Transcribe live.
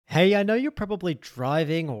Hey, I know you're probably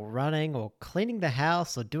driving or running or cleaning the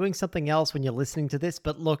house or doing something else when you're listening to this,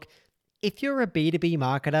 but look, if you're a B2B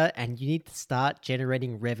marketer and you need to start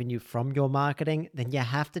generating revenue from your marketing, then you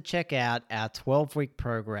have to check out our 12-week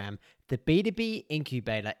program, the B2B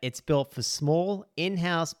Incubator. It's built for small,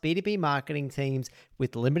 in-house B2B marketing teams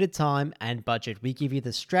with limited time and budget. We give you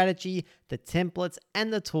the strategy, the templates,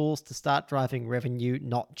 and the tools to start driving revenue,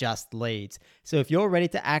 not just leads. So if you're ready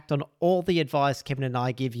to act on all the advice Kevin and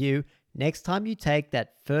I give you, next time you take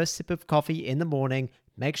that first sip of coffee in the morning,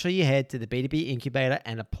 make sure you head to the B2B Incubator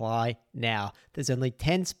and apply now. There's only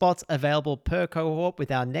 10 spots available per cohort,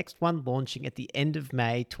 with our next one launching at the end of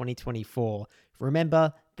May 2024.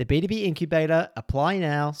 Remember, the B2B Incubator, apply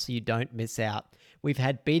now so you don't miss out. We've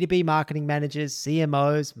had B2B marketing managers,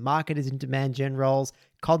 CMOs, marketers in demand gen roles,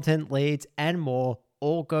 content leads, and more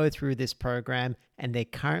all go through this program, and they're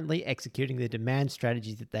currently executing the demand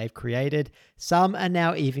strategies that they've created. Some are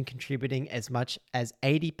now even contributing as much as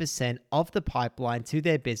 80% of the pipeline to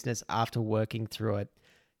their business after working through it.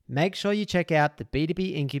 Make sure you check out the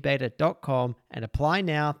b2bincubator.com and apply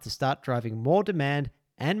now to start driving more demand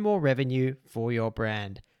and more revenue for your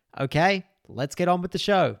brand. Okay, let's get on with the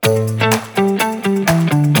show.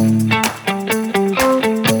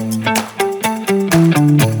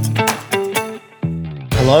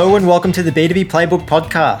 Hello and welcome to the B2B Playbook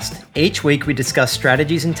podcast. Each week we discuss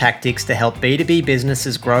strategies and tactics to help B2B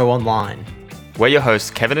businesses grow online. We're your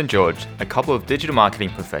hosts, Kevin and George, a couple of digital marketing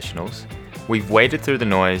professionals. We've waded through the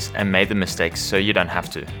noise and made the mistakes so you don't have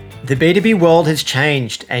to. The B2B world has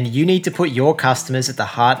changed, and you need to put your customers at the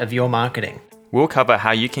heart of your marketing. We'll cover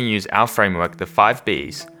how you can use our framework, the 5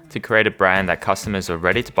 Bs, to create a brand that customers are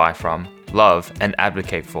ready to buy from, love, and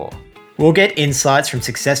advocate for. We'll get insights from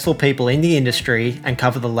successful people in the industry and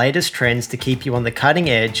cover the latest trends to keep you on the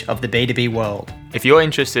cutting edge of the B2B world. If you're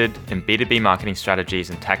interested in B2B marketing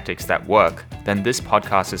strategies and tactics that work, then this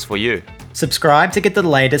podcast is for you. Subscribe to get the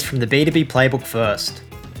latest from the B2B Playbook first.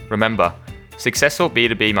 Remember, successful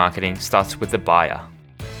B2B marketing starts with the buyer.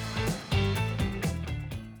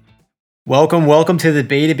 Welcome to the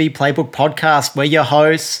B2B Playbook podcast. We're your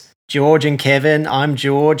hosts, George and Kevin. I'm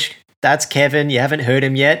George. That's Kevin. You haven't heard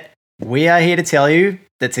him yet. We are here to tell you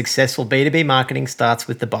that successful B2B marketing starts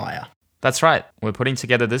with the buyer. That's right. We're putting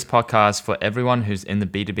together this podcast for everyone who's in the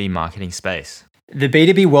B2B marketing space. The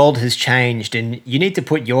B2B world has changed, and you need to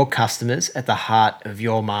put your customers at the heart of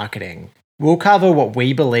your marketing. We'll cover what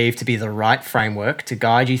we believe to be the right framework to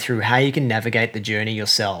guide you through how you can navigate the journey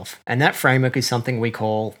yourself. And that framework is something we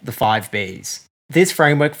call the 5 Bs. This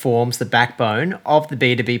framework forms the backbone of the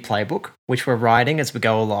B2B Playbook, which we're writing as we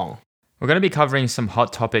go along. We're going to be covering some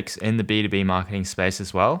hot topics in the B2B marketing space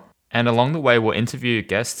as well. And along the way, we'll interview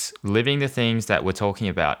guests living the things that we're talking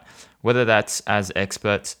about, whether that's as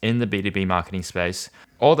experts in the B2B marketing space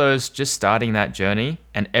or those just starting that journey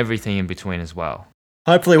and everything in between as well.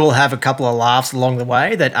 Hopefully we'll have a couple of laughs along the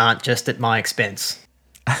way that aren't just at my expense.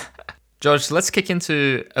 George, let's kick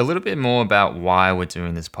into a little bit more about why we're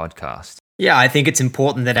doing this podcast. Yeah, I think it's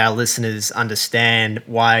important that our listeners understand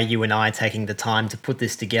why you and I are taking the time to put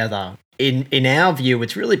this together. In our view,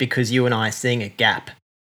 it's really because you and I are seeing a gap.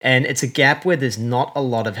 And it's a gap where there's not a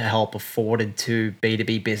lot of help afforded to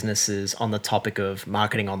B2B businesses on the topic of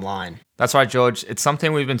marketing online. That's right, George. It's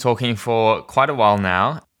something we've been talking for quite a while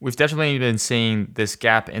now. We've definitely been seeing this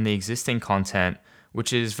gap in the existing content,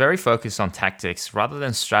 which is very focused on tactics rather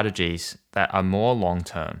than strategies that are more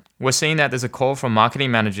long-term. We're seeing that there's a call from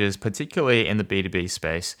marketing managers, particularly in the B2B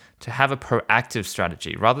space, to have a proactive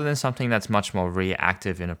strategy rather than something that's much more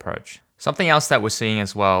reactive in approach. Something else that we're seeing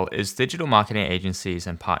as well is digital marketing agencies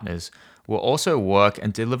and partners will also work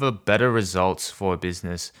and deliver better results for a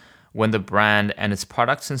business when the brand and its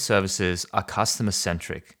products and services are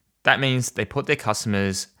customer-centric. That means they put their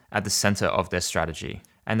customers at the center of their strategy,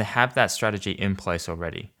 and they have that strategy in place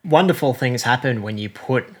already. Wonderful things happen when you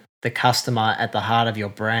put the customer at the heart of your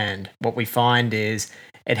brand. What we find is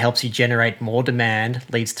it helps you generate more demand,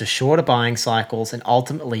 leads to shorter buying cycles, and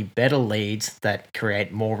ultimately better leads that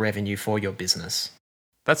create more revenue for your business.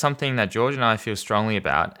 That's something that George and I feel strongly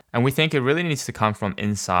about, and we think it really needs to come from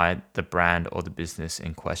inside the brand or the business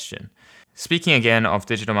in question. Speaking again of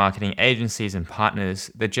digital marketing agencies and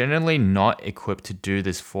partners, they're generally not equipped to do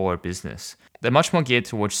this for a business. They're much more geared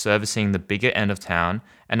towards servicing the bigger end of town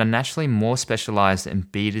and are naturally more specialized in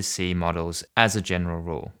B2C models as a general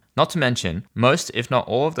rule. Not to mention, most, if not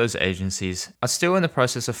all of those agencies are still in the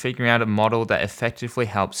process of figuring out a model that effectively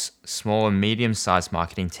helps small and medium-sized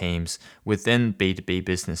marketing teams within B2B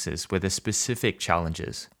businesses with their specific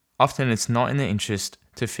challenges. Often it's not in their interest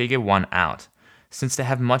to figure one out, since they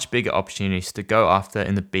have much bigger opportunities to go after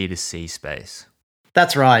in the B2C space.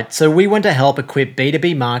 That's right. So we want to help equip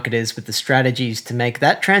B2B marketers with the strategies to make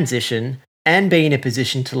that transition and be in a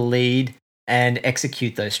position to lead and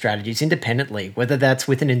execute those strategies independently, whether that's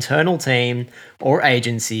with an internal team or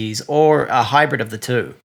agencies or a hybrid of the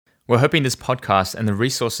two. We're hoping this podcast and the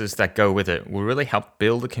resources that go with it will really help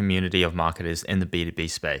build a community of marketers in the B2B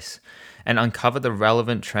space and uncover the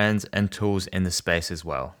relevant trends and tools in the space as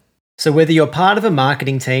well. So whether you're part of a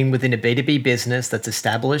marketing team within a B2B business that's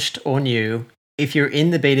established or new, if you're in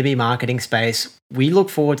the B2B marketing space, we look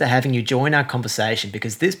forward to having you join our conversation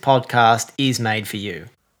because this podcast is made for you.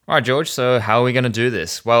 All right, George, so how are we going to do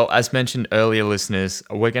this? Well, as mentioned earlier, listeners,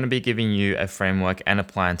 we're going to be giving you a framework and a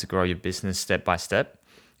plan to grow your business step by step.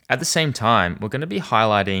 At the same time, we're going to be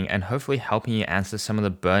highlighting and hopefully helping you answer some of the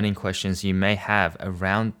burning questions you may have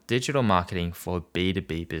around digital marketing for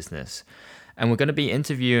B2B business. And we're going to be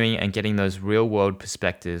interviewing and getting those real-world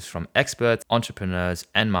perspectives from experts, entrepreneurs,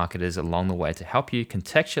 and marketers along the way to help you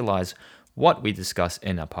contextualize what we discuss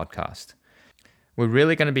in our podcast. We're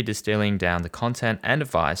really going to be distilling down the content and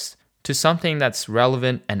advice to something that's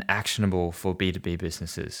relevant and actionable for B2B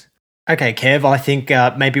businesses. Okay, Kev, I think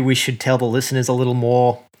maybe we should tell the listeners a little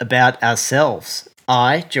more about ourselves.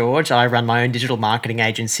 George, I run my own digital marketing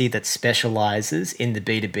agency that specializes in the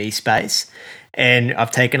B2B space. And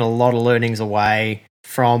I've taken a lot of learnings away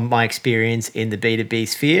from my experience in the B2B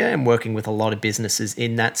sphere and working with a lot of businesses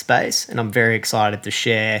in that space. And I'm very excited to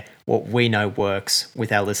share what we know works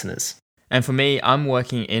with our listeners. And for me, I'm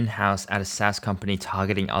working in-house at a SaaS company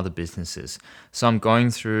targeting other businesses. So I'm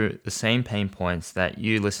going through the same pain points that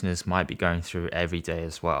you listeners might be going through every day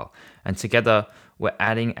as well. And together, we're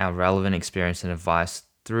adding our relevant experience and advice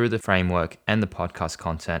through the framework and the podcast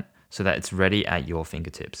content so that it's ready at your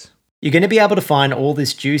fingertips. You're going to be able to find all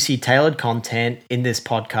this juicy, tailored content in this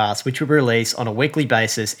podcast, which we release on a weekly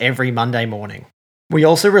basis every Monday morning. We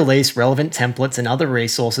also release relevant templates and other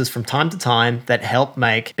resources from time to time that help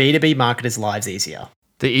make B2B marketers' lives easier.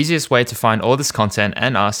 The easiest way to find all this content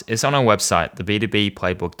and us is on our website, the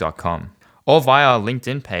b2bplaybook.com, or via our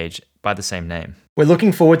LinkedIn page by the same name. We're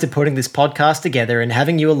looking forward to putting this podcast together and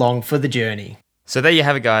having you along for the journey. So there you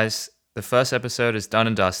have it, guys. The first episode is done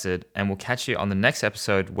and dusted, and we'll catch you on the next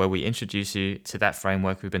episode where we introduce you to that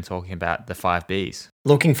framework we've been talking about, the 5 Bs.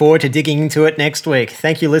 Looking forward to digging into it next week.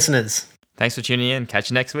 Thank you, listeners. Thanks for tuning in. Catch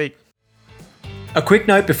you next week. A quick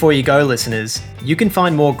note before you go, listeners. You can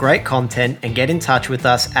find more great content and get in touch with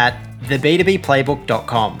us at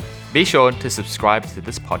theb2bplaybook.com. Be sure to subscribe to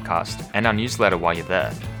this podcast and our newsletter while you're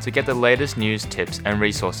there to get the latest news, tips, and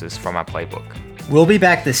resources from our playbook. We'll be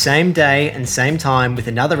back the same day and same time with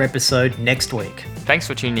another episode next week. Thanks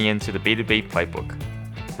for tuning in to the B2B Playbook.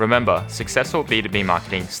 Remember, successful B2B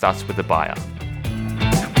marketing starts with the buyer.